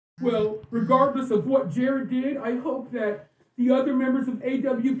Well, regardless of what Jared did, I hope that the other members of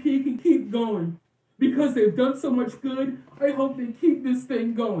AWP can keep going. Because they've done so much good, I hope they keep this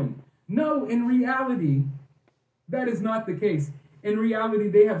thing going. No, in reality, that is not the case. In reality,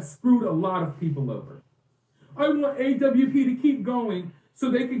 they have screwed a lot of people over. I want AWP to keep going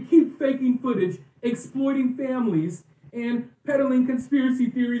so they can keep faking footage, exploiting families, and peddling conspiracy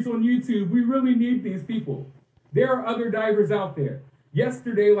theories on YouTube. We really need these people. There are other divers out there.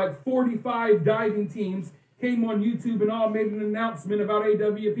 Yesterday, like 45 diving teams came on YouTube and all made an announcement about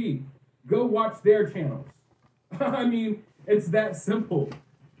AWP. Go watch their channels. I mean, it's that simple.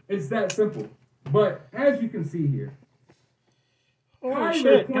 It's that simple. But as you can see here,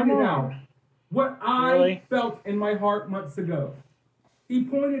 Tyler pointed out what I felt in my heart months ago. He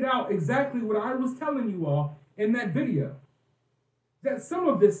pointed out exactly what I was telling you all in that video. That some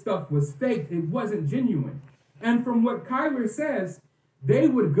of this stuff was fake. It wasn't genuine. And from what Kyler says, they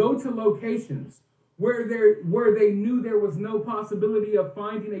would go to locations where they knew there was no possibility of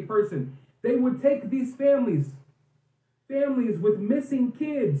finding a person. They would take these families with missing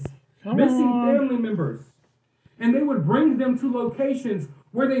kids, missing family members, and they would bring them to locations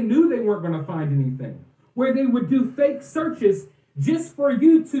where they knew they weren't going to find anything, where they would do fake searches just for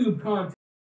YouTube content.